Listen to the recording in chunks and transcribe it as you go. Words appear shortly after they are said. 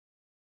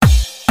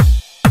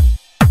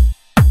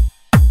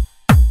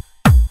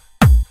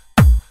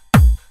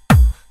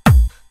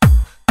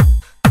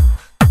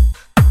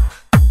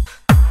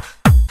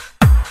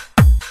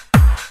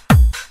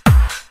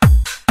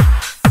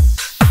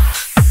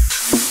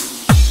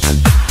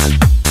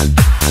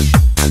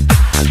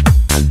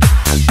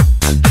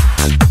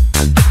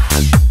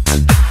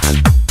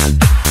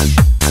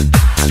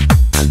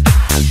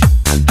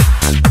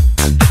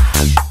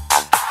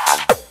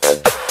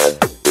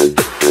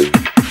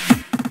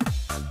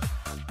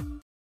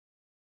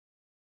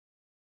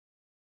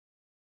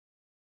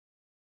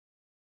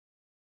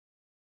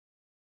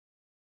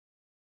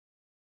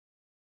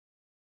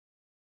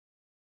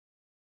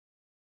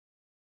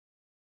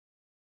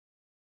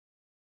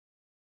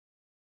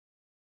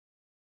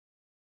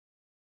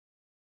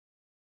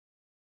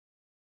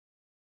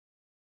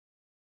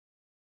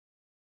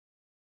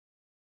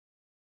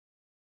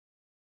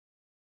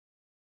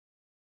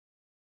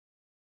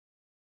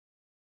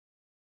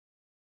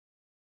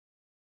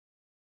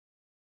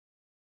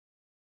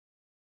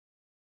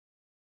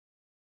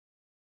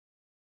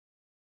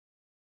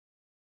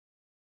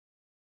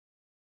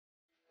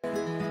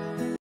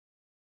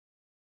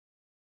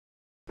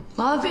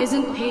Love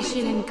isn't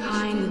patient and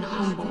kind and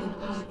humble.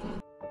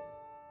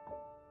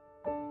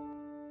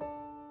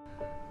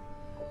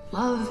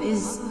 Love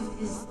is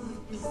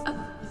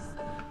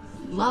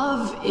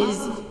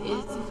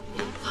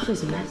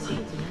messy.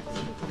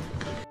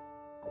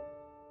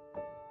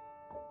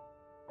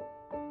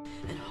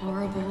 And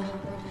horrible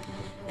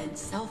and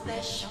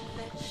selfish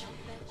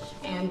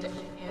and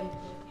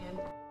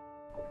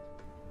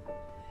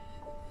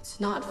it's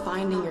not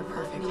finding your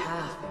perfect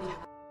half.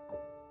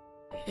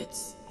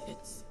 It's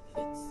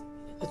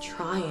the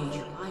trying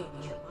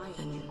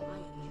and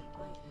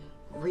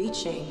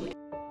reaching,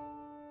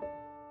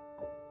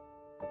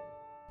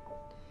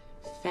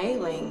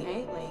 failing.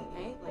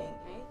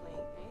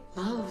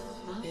 Love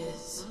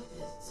is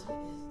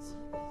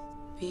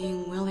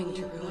being willing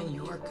to ruin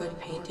your good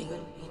painting.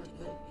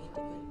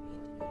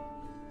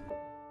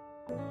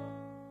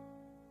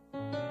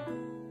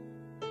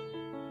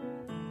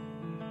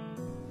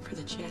 For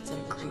the chance at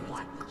a great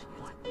one.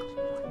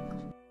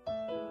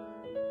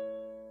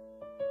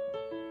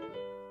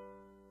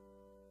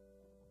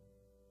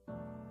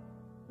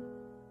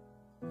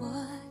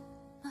 What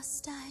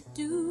must I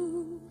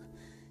do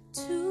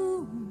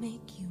to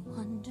make you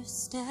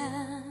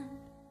understand?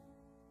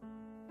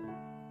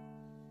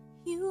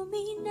 You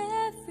mean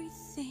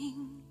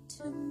everything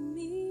to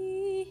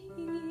me.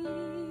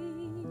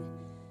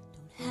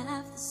 Don't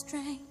have the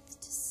strength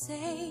to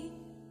say,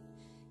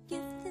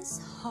 give this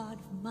heart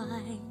of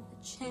mine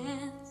a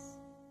chance.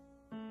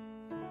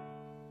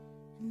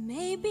 And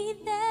maybe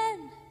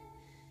then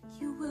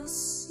you will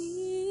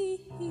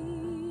see.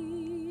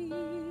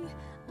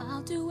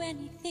 I'll do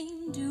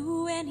anything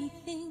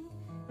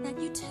that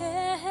you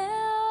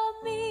tell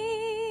me.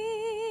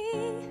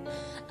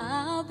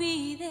 I'll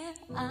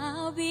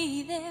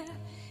be there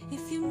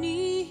if you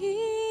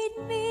need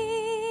me.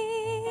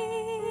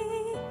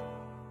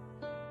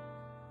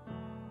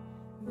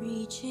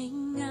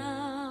 Reaching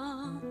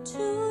out to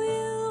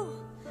you,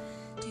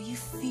 do you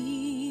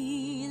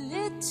feel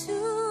it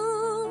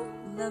too?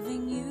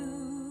 Loving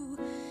you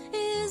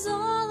is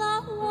all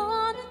I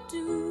wanna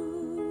do.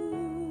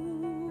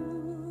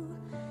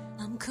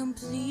 I'm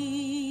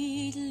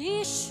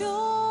completely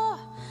sure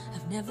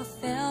I've never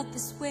felt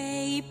this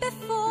way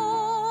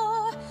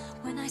before.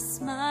 When I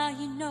smile,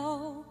 you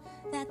know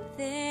that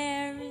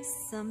there is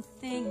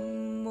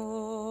something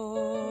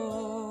more.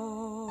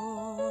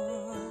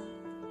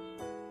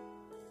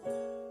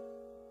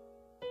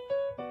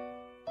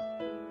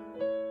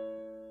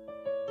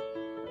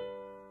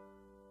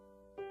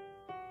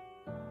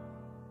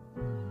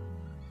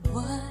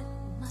 What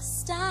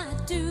must I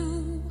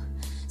do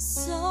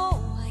so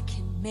I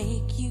can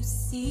make you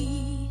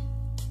see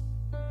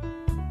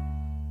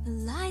the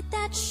light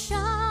that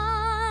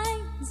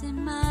shines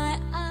in my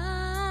eyes?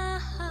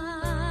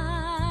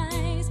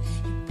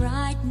 You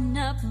brighten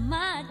up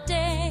my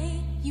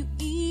day, you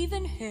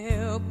even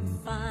help me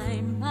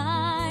find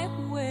my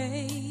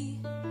way.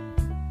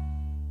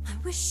 I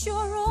wish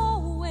you're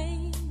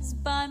always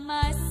by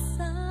my side.